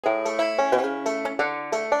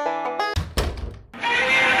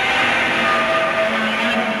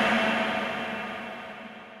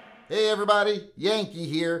everybody, Yankee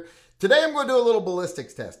here. Today I'm going to do a little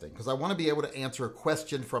ballistics testing because I want to be able to answer a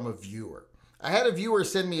question from a viewer. I had a viewer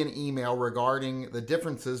send me an email regarding the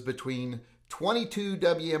differences between 22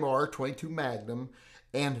 WMR 22 Magnum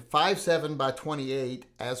and 5.7 by 28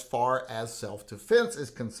 as far as self-defense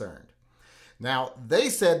is concerned. Now, they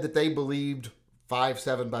said that they believed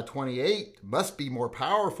 5.7 by 28 must be more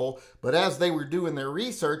powerful, but as they were doing their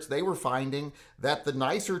research, they were finding that the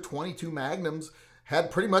nicer 22 Magnums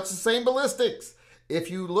had pretty much the same ballistics. If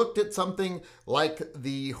you looked at something like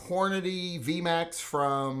the Hornady VMAX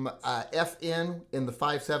from FN in the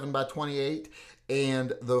 5.7 by 28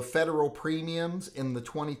 and the Federal Premiums in the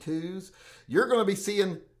 22s, you're going to be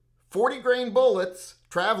seeing 40 grain bullets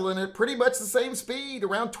traveling at pretty much the same speed,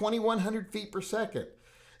 around 2,100 feet per second.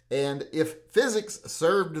 And if physics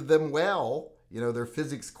served them well, you know, their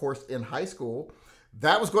physics course in high school,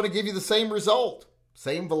 that was going to give you the same result.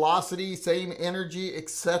 Same velocity, same energy,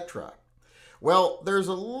 etc. Well, there's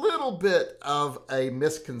a little bit of a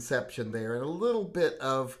misconception there and a little bit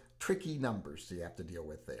of tricky numbers you have to deal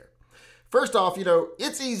with there. First off, you know,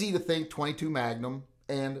 it's easy to think 22 Magnum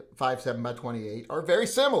and 5.7 by 28 are very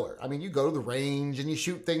similar. I mean, you go to the range and you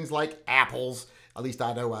shoot things like apples. At least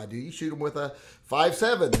I know I do. You shoot them with a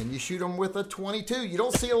 5.7 and you shoot them with a 22. You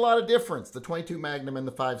don't see a lot of difference, the 22 Magnum and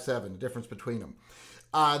the 5.7, the difference between them.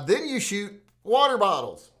 Then you shoot water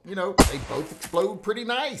bottles. You know, they both explode pretty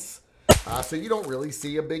nice. So you don't really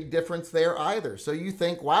see a big difference there either. So you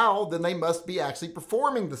think, wow, then they must be actually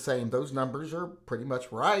performing the same. Those numbers are pretty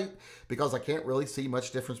much right because I can't really see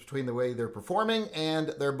much difference between the way they're performing and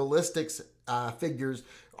their ballistics figures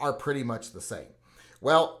are pretty much the same.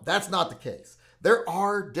 Well, that's not the case. There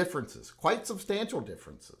are differences, quite substantial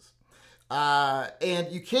differences.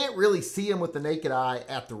 And you can't really see them with the naked eye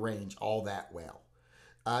at the range all that well.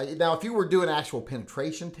 Now, if you were doing actual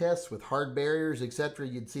penetration tests with hard barriers, etc.,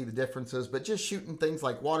 you'd see the differences. But just shooting things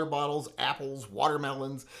like water bottles, apples,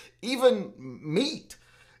 watermelons, even meat,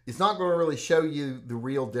 it's not going to really show you the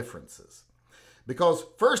real differences. Because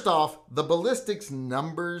first off, the ballistics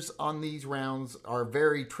numbers on these rounds are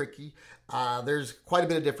very tricky. There's quite a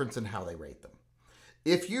bit of difference in how they rate them.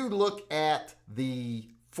 If you look at the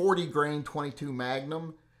 40 grain 22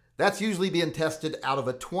 Magnum, that's usually being tested out of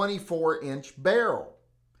a 24-inch barrel.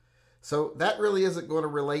 So that really isn't going to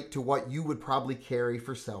relate to what you would probably carry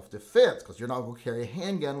for self-defense because you're not going to carry a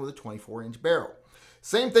handgun with a 24-inch barrel.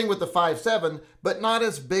 Same thing with the 5.7, but not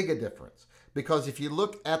as big a difference. Because if you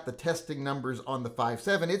look at the testing numbers on the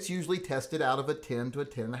 5.7, it's usually tested out of a 10 to a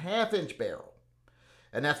 10.5-inch barrel.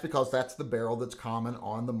 And that's because that's the barrel that's common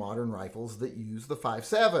on the modern rifles that use the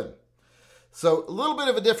 5.7. So a little bit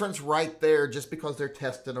of a difference right there just because they're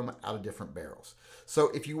testing them out of different barrels. So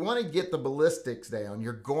if you want to get the ballistics down,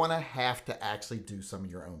 you're going to have to actually do some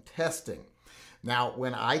of your own testing. Now,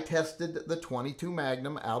 when I tested the 22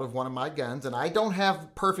 Magnum out of one of my guns, and I don't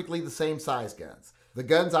have perfectly the same size guns. The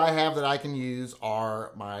guns I have that I can use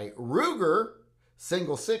are my Ruger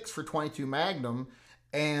single 6 for 22 Magnum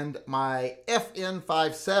and my FN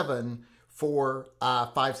 5.7 for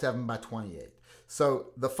 5.7 by 28. So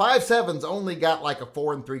the 5.7's only got like a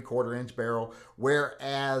 4 3/4 inch barrel,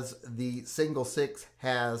 whereas the single 6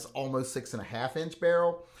 has almost 6.5 inch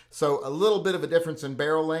barrel. So a little bit of a difference in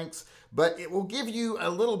barrel lengths, but it will give you a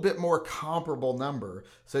little bit more comparable number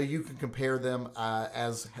so you can compare them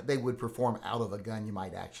as they would perform out of a gun you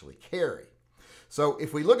might actually carry. So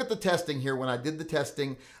if we look at the testing here, when I did the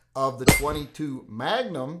testing of the 22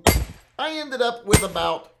 Magnum, I ended up with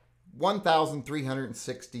about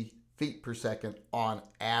 1,360 feet per second on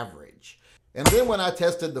average. And then when I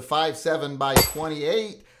tested the 5.7 by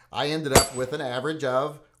 28, I ended up with an average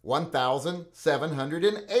of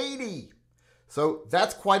 1,780. So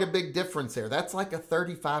that's quite a big difference there. That's like a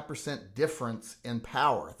 35% difference in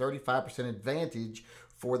power, 35% advantage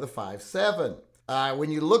for the 5.7. When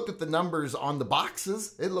you looked at the numbers on the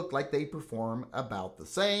boxes, it looked like they perform about the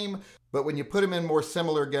same. But when you put them in more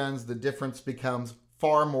similar guns, the difference becomes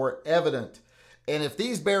far more evident. And if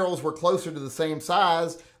these barrels were closer to the same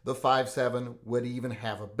size, the 5.7 would even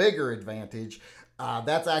have a bigger advantage.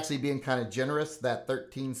 That's actually being kind of generous, that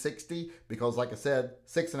 1360, because like I said,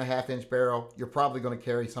 6.5 inch barrel, you're probably going to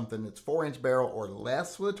carry something that's 4 inch barrel or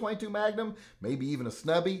less with a 22 Magnum, maybe even a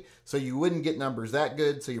snubby. So you wouldn't get numbers that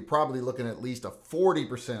good. So you're probably looking at least a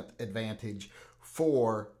 40% advantage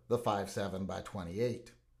for the 5.7 by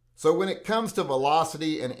 28. So when it comes to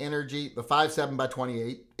velocity and energy, the 5.7 by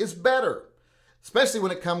 28 is better, especially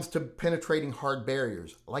when it comes to penetrating hard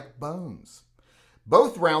barriers like bones.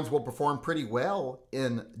 Both rounds will perform pretty well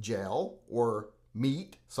in gel or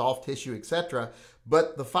meat, soft tissue, etc.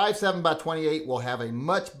 But the 5.7 by 28 will have a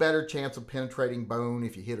much better chance of penetrating bone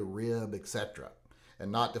if you hit a rib, etc.,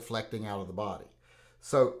 and not deflecting out of the body.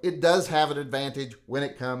 So it does have an advantage when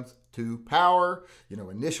it comes to power,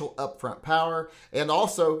 initial upfront power, and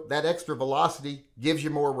also that extra velocity gives you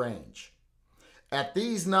more range. At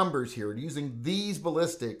these numbers here, using these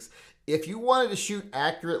ballistics, if you wanted to shoot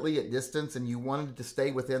accurately at distance and you wanted to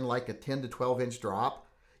stay within like a 10 to 12 inch drop,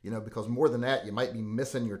 because more than that, you might be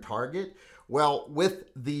missing your target. Well, with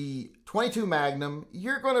the 22 Magnum,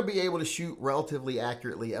 you're going to be able to shoot relatively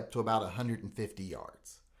accurately up to about 150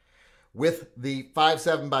 yards. With the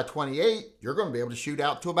 5.7 by 28, you're going to be able to shoot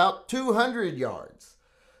out to about 200 yards.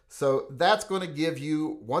 So that's going to give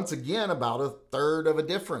you, once again, about a third of a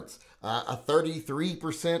difference, a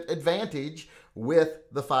 33% advantage with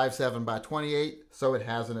the 5.7 by 28. So it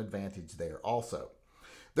has an advantage there also.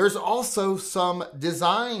 There's also some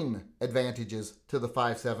design advantages to the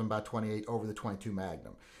 5.7 by 28 over the 22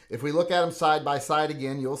 Magnum. If we look at them side by side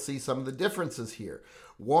again, you'll see some of the differences here.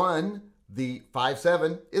 One, the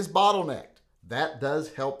 5.7 is bottlenecked. That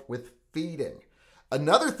does help with feeding.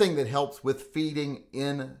 Another thing that helps with feeding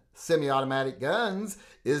in semi-automatic guns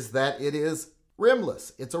is that it is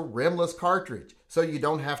rimless. It's a rimless cartridge, so you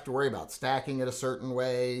don't have to worry about stacking it a certain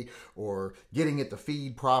way or getting it to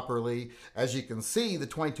feed properly. As you can see, the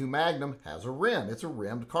 22 Magnum has a rim. It's a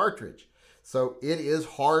rimmed cartridge. So it is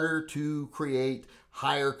harder to create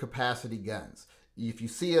higher capacity guns. If you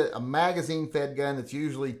see a magazine-fed gun, it's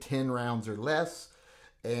usually 10 rounds or less,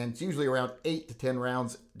 and it's usually around 8 to 10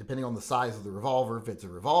 rounds, depending on the size of the revolver. If it's a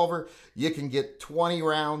revolver, you can get 20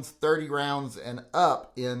 rounds, 30 rounds, and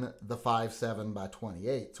up in the 5.7 by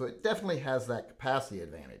 28. So it definitely has that capacity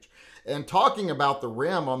advantage. And talking about the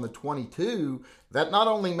rim on the 22, that not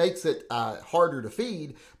only makes it harder to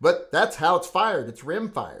feed, but that's how it's fired. It's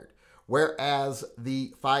rim fired. Whereas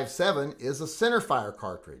the 5.7 is a center fire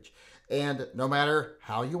cartridge. And no matter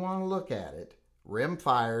how you want to look at it, rim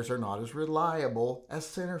fires are not as reliable as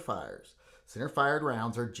center fires. Center fired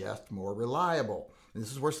rounds are just more reliable. And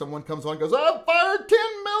this is where someone comes on and goes, I've fired 10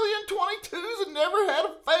 million 22s and never had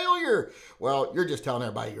a failure. Well, you're just telling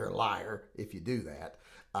everybody you're a liar if you do that.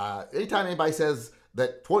 Anytime anybody says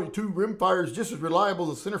that 22 rim fire is just as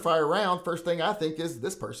reliable as a center fire round, first thing I think is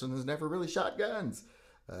this person has never really shot guns.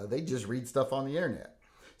 They just read stuff on the internet.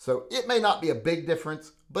 So it may not be a big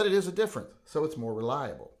difference, but it is a difference, so it's more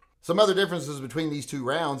reliable. Some other differences between these two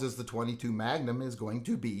rounds is the 22 Magnum is going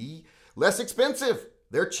to be less expensive.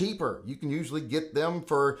 They're cheaper. You can usually get them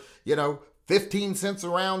for, 15 cents a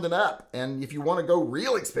round and up. And if you want to go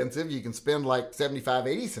real expensive, you can spend like 75,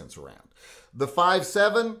 80 cents a round. The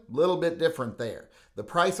 5.7, a little bit different there. The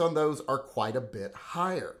price on those are quite a bit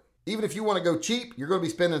higher. Even if you want to go cheap, you're going to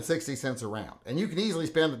be spending 60 cents a round. And you can easily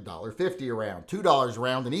spend $1.50 a round, $2 a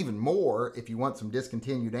round, and even more if you want some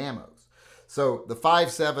discontinued ammos. So the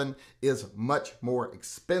 5.7 is much more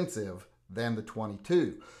expensive than the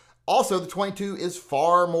 22. Also, the 22 is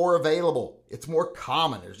far more available. It's more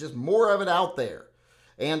common. There's just more of it out there.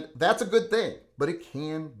 And that's a good thing. But it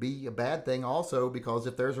can be a bad thing also, because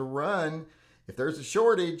if there's a run, if there's a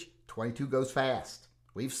shortage, 22 goes fast.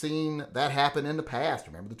 We've seen that happen in the past.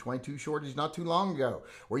 Remember the 22 shortage not too long ago,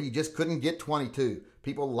 where you just couldn't get 22.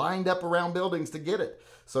 People lined up around buildings to get it.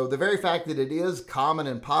 So the very fact that it is common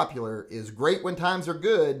and popular is great when times are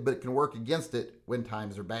good, but it can work against it when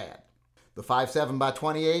times are bad. The 5.7 by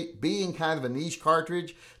 28, being kind of a niche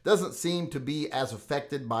cartridge, doesn't seem to be as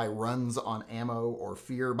affected by runs on ammo or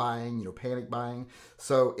fear buying, panic buying.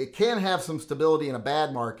 So it can have some stability in a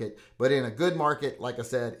bad market, but in a good market, like I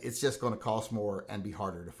said, it's just going to cost more and be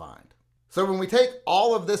harder to find. So when we take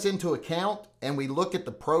all of this into account and we look at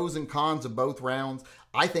the pros and cons of both rounds,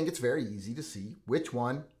 I think it's very easy to see which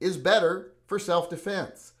one is better for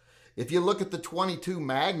self-defense. If you look at the 22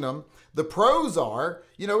 Magnum, the pros are,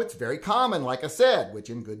 it's very common, like I said, which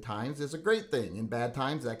in good times is a great thing. In bad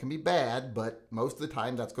times, that can be bad, but most of the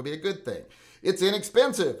time, that's going to be a good thing. It's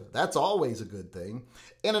inexpensive. That's always a good thing.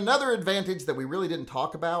 And another advantage that we really didn't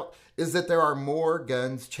talk about is that there are more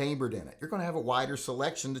guns chambered in it. You're going to have a wider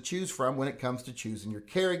selection to choose from when it comes to choosing your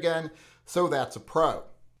carry gun, so that's a pro.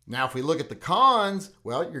 Now, if we look at the cons,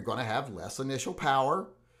 well, you're going to have less initial power,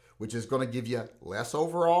 which is going to give you less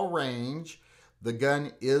overall range. The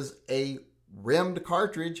gun is a rimmed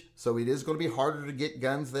cartridge, so it is going to be harder to get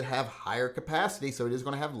guns that have higher capacity, so it is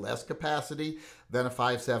going to have less capacity than a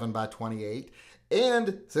 5.7 by 28.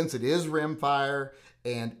 And since it is rim fire,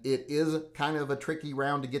 and it is kind of a tricky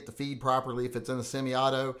round to get the feed properly if it's in a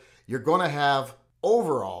semi-auto, you're going to have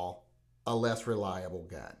overall a less reliable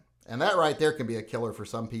gun. And that right there can be a killer for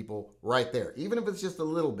some people right there, even if it's just a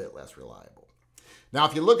little bit less reliable. Now,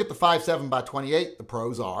 if you look at the 5.7 by 28, the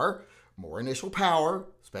pros are more initial power,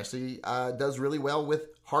 especially does really well with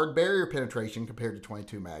hard barrier penetration compared to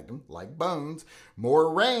 22 Magnum, like bones.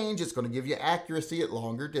 More range, it's going to give you accuracy at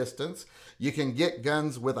longer distance. You can get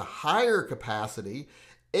guns with a higher capacity,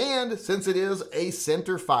 and since it is a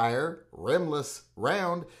center fire, rimless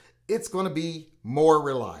round, it's going to be more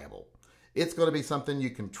reliable. It's going to be something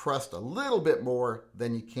you can trust a little bit more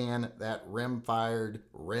than you can that rim-fired,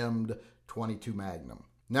 rimmed 22 Magnum.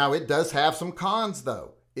 Now, it does have some cons,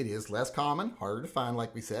 though. It is less common, harder to find,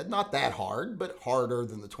 like we said. Not that hard, but harder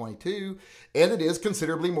than the 22. And it is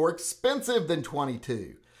considerably more expensive than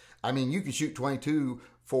 22. I mean, you can shoot 22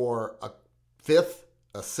 for a fifth,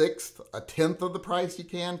 a sixth, a tenth of the price you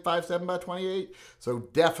can 5.7 by 28. So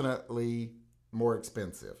definitely more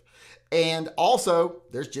expensive. And also,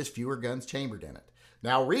 there's just fewer guns chambered in it.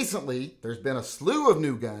 Now, recently, there's been a slew of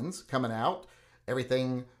new guns coming out.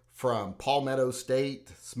 Everything from Palmetto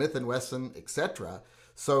State, Smith & Wesson, etc.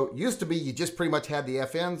 So used to be you just pretty much had the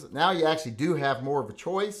FNs. Now you actually do have more of a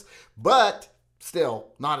choice, but still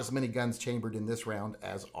not as many guns chambered in this round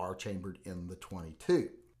as are chambered in the 22.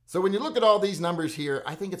 So when you look at all these numbers here,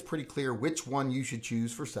 I think it's pretty clear which one you should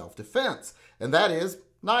choose for self-defense, and that is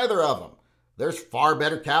neither of them. There's far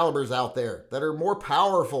better calibers out there that are more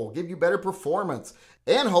powerful, give you better performance,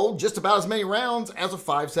 and hold just about as many rounds as a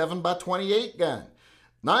 5.7 by 28 gun.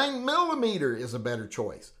 9mm is a better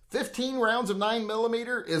choice. 15 rounds of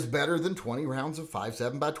 9mm is better than 20 rounds of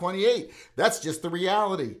 5.7 by 28. That's just the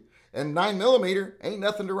reality. And 9mm ain't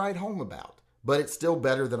nothing to write home about, but it's still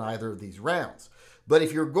better than either of these rounds. But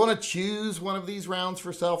if you're going to choose one of these rounds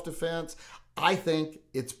for self-defense, I think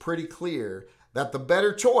it's pretty clear that the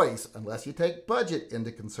better choice, unless you take budget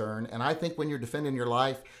into concern, and I think when you're defending your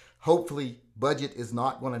life, hopefully budget is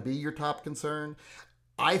not going to be your top concern.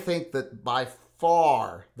 I think that by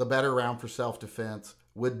far the better round for self-defense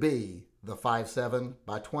would be the 5.7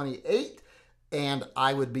 by 28, and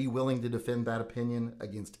I would be willing to defend that opinion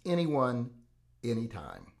against anyone,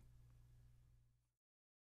 anytime.